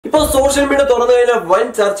ഇപ്പോൾ social media തുറന്നു കഴിഞ്ഞാൽ വൻ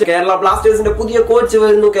ചർച്ച കേരള ബ്ലാസ്റ്റേഴ്സിന്റെ പുതിയ കോച്ച്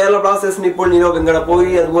വരുന്നു. കേരള ബ്ലാസ്റ്റേഴ്സിന് ഇപ്പോൾ നിലോ വെങ്കട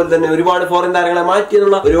പോയി. അതുപോലെ തന്നെ ഒരുപാട് ഫോറിൻ താരങ്ങളെ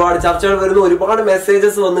മാറ്റിയെന്നുള്ള ഒരുപാട് ചർച്ചകൾ വരുന്നു. ഒരുപാട്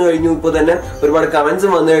മെസ്സേജസ് വന്നു കഴിഞ്ഞു. ഇപ്പോൾ തന്നെ ഒരുപാട്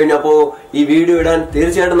കമന്റ്സും വന്നു കഴിഞ്ഞു. അപ്പോ ഈ വീഡിയോ ഇടാൻ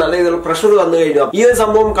തീർച്ചയായിട്ടും നല്ല രീതിയിലുള്ള പ്രഷർ വന്നു കഴിഞ്ഞു. ഈ ഒരു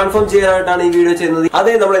സംഭവം കൺഫേം ചെയ്യാനായിട്ടാണ് ഈ വീഡിയോ ചെയ്യുന്നത്.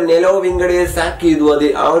 അതേ നമ്മുടെ നെലോ വെങ്കടയെ സാക്ക് ചെയ്തു. അത്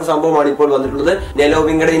ആ ഒരു സംഭവമാണ് ഇപ്പോൾ വന്നിട്ടുള്ളത്. നെലോ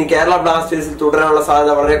വെങ്കട ഇനി കേരള ബ്ലാസ്റ്റേഴ്സിൽ തുടരാനുള്ള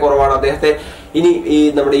സാധ്യത വളരെ കുറവാണ്. അദ്ദേഹത്തെ ഇനി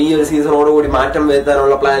നമ്മുടെ ഈ ഒരു സീസണോടുകൂടി മാറ്റം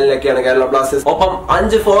വരുത്താനുള്ള പ്ലാനിലൊക്കെയാണ് കേരള ബ്ലാസ്റ്റേഴ്സ്. ഒപ്പം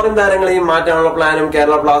 5 ഫോറിൻ താരങ്ങളെയും മാറ്റാനുള്ള പ്ലാനും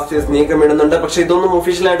കേരള ബ്ലാസ്റ്റേഴ്സ് നീക്കമിടുന്നുണ്ട്. പക്ഷെ ഇതൊന്നും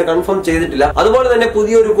ഒഫീഷ്യലായിട്ട് കൺഫേം ചെയ്തിട്ടില്ല. അതുപോലെ തന്നെ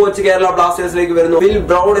പുതിയൊരു കോച്ച് കേരള ബ്ലാസ്റ്റേഴ്സിലേക്ക് വരുന്നു. ഫിൽ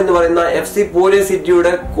ബ്രൗൺ എന്ന് പറയുന്ന FC പൂനെ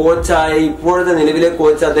സിറ്റിയുടെ കോച്ചായ ഇപ്പോഴത്തെ നിലവിലെ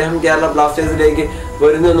കോച്ച് അദ്ദേഹം കേരള ബ്ലാസ്റ്റേഴ്സിലേക്ക്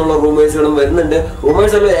വരുന്നു എന്നുള്ള റൂമേഴ്സുകളും വരുന്നുണ്ട്.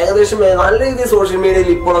 റൂമേഴ്സ് എല്ലാം ഏകദേശം നല്ല രീതിയിൽ സോഷ്യൽ മീഡിയയിൽ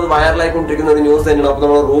ഇപ്പോൾ അത് വൈറലായിക്കൊണ്ടിരിക്കുന്ന ഒരു ന്യൂസ് തന്നെയാണ്. അപ്പൊ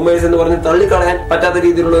നമ്മൾ റൂമേഴ്സ് എന്ന് പറഞ്ഞ് തള്ളിക്കളയാൻ പറ്റാത്ത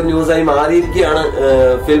രീതിയിലുള്ള ഒരു ന്യൂസായി മാറിയിരിക്കുകയാണ്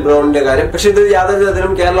ഫിൽ ബ്രൗണിന്റെ കാര്യം. പക്ഷെ ഇത് യാതൊരു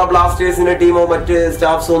തരത്തിലും കേരള ബ്ലാസ്റ്റേഴ്സിന്റെ ടീമോ മറ്റ്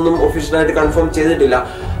സ്റ്റാഫ്സോ ഒന്നും ഒഫീഷ്യലായിട്ട് കൺഫേം ചെയ്തിട്ടില്ല.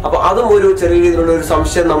 അപ്പൊ അതും ഒരു ചെറിയ രീതിയിലുള്ള ഒരു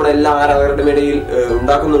സംശയം നമ്മളെല്ലാ ആരാധകരുടെ ഇടയിൽ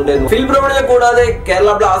ഉണ്ടാക്കുന്നുണ്ട്. ഫിൽ ബ്രൗണിനെ കൂടാതെ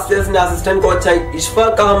കേരള ബ്ലാസ്റ്റേഴ്സിന്റെ അസിസ്റ്റന്റ് കോച്ചായി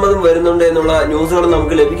ഇഷ്ഫാഖ് അഹമ്മദും വരുന്നുണ്ട് എന്നുള്ള ന്യൂസുകൾ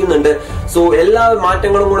നമുക്ക് ലഭിക്കുന്നുണ്ട്. സോ എല്ലാ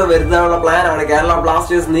മാറ്റങ്ങളും കൂടെ വരുത്താനുള്ള പ്ലാനാണ് കേരള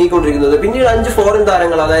ബ്ലാസ്റ്റേഴ്സ് നീക്കൊണ്ടിരിക്കുന്നത്. പിന്നീട് 5 ഫോറിൻ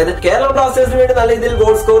താരങ്ങൾ, അതായത് കേരള ബ്ലാസ്റ്റേഴ്സിന് വേണ്ടി നല്ല രീതിയിൽ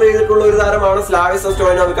ഗോൾ സ്കോർ ചെയ്തിട്ടുള്ള ഒരു താരമാണ് സ്ലാവിസ്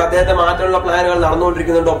സ്റ്റോയ്നോവിക്. അദ്ദേഹത്തെ മാറ്റാനുള്ള പ്ലാനുകൾ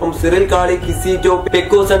നടന്നുകൊണ്ടിരിക്കുന്നുണ്ട്. ഒപ്പം സിറിൽ കാളി, കിസിറ്റോ,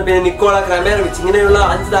 പെക്കോസൺ, പിന്നെ നിക്കോള ക്രമേർവിച്ച്, ഇങ്ങനെയുള്ള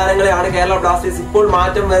 5 താരങ്ങളെയാണ് കേരള ബ്ലാസ്റ്റേഴ്സ് ഇപ്പോൾ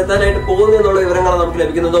മാറ്റം വരുത്താനായിട്ട് പോകുന്നത് എന്നുള്ള വിവരങ്ങൾ നമുക്ക്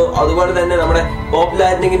ലഭിക്കുന്നത്. അതുപോലെ തന്നെ നമ്മുടെ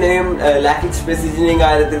പോപ്പുലാരിറ്റിന്റെയും ലാക്കിക് സ്പെസിജിന്റെയും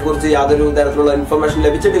കാര്യത്തെ കുറിച്ച് യാതൊരു തരത്തിലുള്ള ഇൻഫർമേഷൻ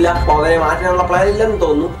ലഭിച്ചിട്ടില്ല. അപ്പൊ അവരെ മാറ്റാനുള്ള പ്ലാൻ ഇല്ലെന്ന്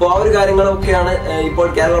തോന്നുന്നു. അപ്പൊ ആ ഒരു കാര്യങ്ങളൊക്കെയാണ് ഇപ്പോൾ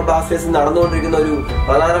കേരള ബ്ലാസ്റ്റേഴ്സ് നടന്നുകൊണ്ടിരിക്കുന്ന ഒരു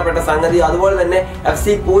പ്രധാനപ്പെട്ട സംഗതി. അതുപോലെ തന്നെ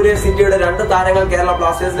FC പൂനെ സിറ്റിയുടെ 2 താരങ്ങൾ കേരള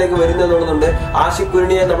ബ്ലാസ്റ്റേഴ്സിലേക്ക് വരുന്നു എന്നുള്ളതുണ്ട്. ആഷിഖ്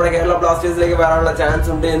കുരുണിയെ നമ്മുടെ കേരള ബ്ലാസ്റ്റേഴ്സിലേക്ക് വരാനുള്ള ചാൻസ്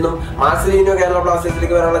ഉണ്ട് എന്നും മാർസലിനോ കേരള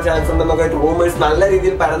ബ്ലാസ്റ്റേഴ്സിലേക്ക് വരാനുള്ള ചാൻസ് ഉണ്ടെന്നൊക്കെ റൂമേഴ്സ് നല്ല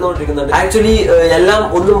രീതിയിൽ പരന്നുകൊണ്ടിരിക്കുന്നുണ്ട്. ആക്ച്വലി എല്ലാം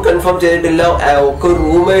ഒന്നും കൺഫേം ചെയ്തിട്ടില്ല. ഒക്കെ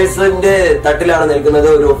റൂമേഴ്സിന്റെ തട്ടിലാണ് നിൽക്കുന്നത്.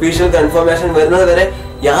 ഒരു ഒഫീഷ്യൽ കൺഫർമേഷൻ വരുന്നത് വരെ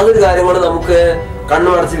യാതൊരു കാര്യങ്ങളും നമുക്ക്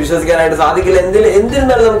കണ്ണുമടച്ച് വിശ്വസിക്കാനായിട്ട് സാധിക്കില്ല.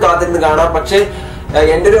 എന്തിരുന്നാലും നമുക്ക് കാത്തിരുന്ന് കാണാം. പക്ഷേ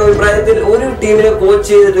എന്റെ ഒരു അഭിപ്രായത്തിൽ ഒരു ടീമിനെ കോച്ച്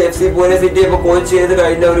ചെയ്തിട്ട് FC പൂനെ സിറ്റിയെ ഇപ്പൊ കോച്ച് ചെയ്ത്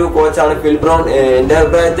കഴിഞ്ഞ ഒരു കോച്ചാണ് ഫിൽ ബ്രൗൺ. എന്റെ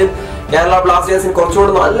അഭിപ്രായത്തിൽ കേരള ബ്ലാസ്റ്റേഴ്സിന്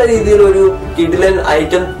കുറച്ചുകൂടെ നല്ല രീതിയിൽ ഒരു കിഡിലൻ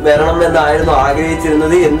ഐറ്റം വരണമെന്നായിരുന്നു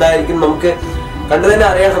ആഗ്രഹിച്ചിരുന്നത്. എന്തായിരിക്കും നമുക്ക് കണ്ടു തന്നെ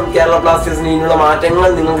അറിയാം. കേരള ബ്ലാസ്റ്റേഴ്സിന് ഇനിയുള്ള മാറ്റങ്ങൾ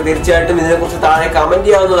നിങ്ങൾക്ക് തീർച്ചയായിട്ടും ഇതിനെക്കുറിച്ച് താഴെ കമന്റ്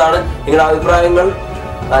ചെയ്യാവുന്നതാണ്. നിങ്ങളുടെ അഭിപ്രായങ്ങൾ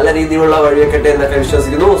നല്ല രീതിയിലുള്ള വഴിവെക്കട്ടെ എന്നൊക്കെ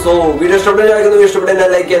വിശ്വസിക്കുന്നു. സോ വീഡിയോ ഇഷ്ടപ്പെട്ട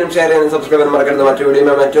ലൈക്ക് ചെയ്യാനും ഷെയർ ചെയ്യാനും സബ്സ്ക്രൈബ് ചെയ്യാനും മറക്കരുത്. മറ്റു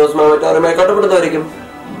വീഡിയോ മറ്റോറുമായി കണ്ടുപിടുന്നതായിരിക്കും.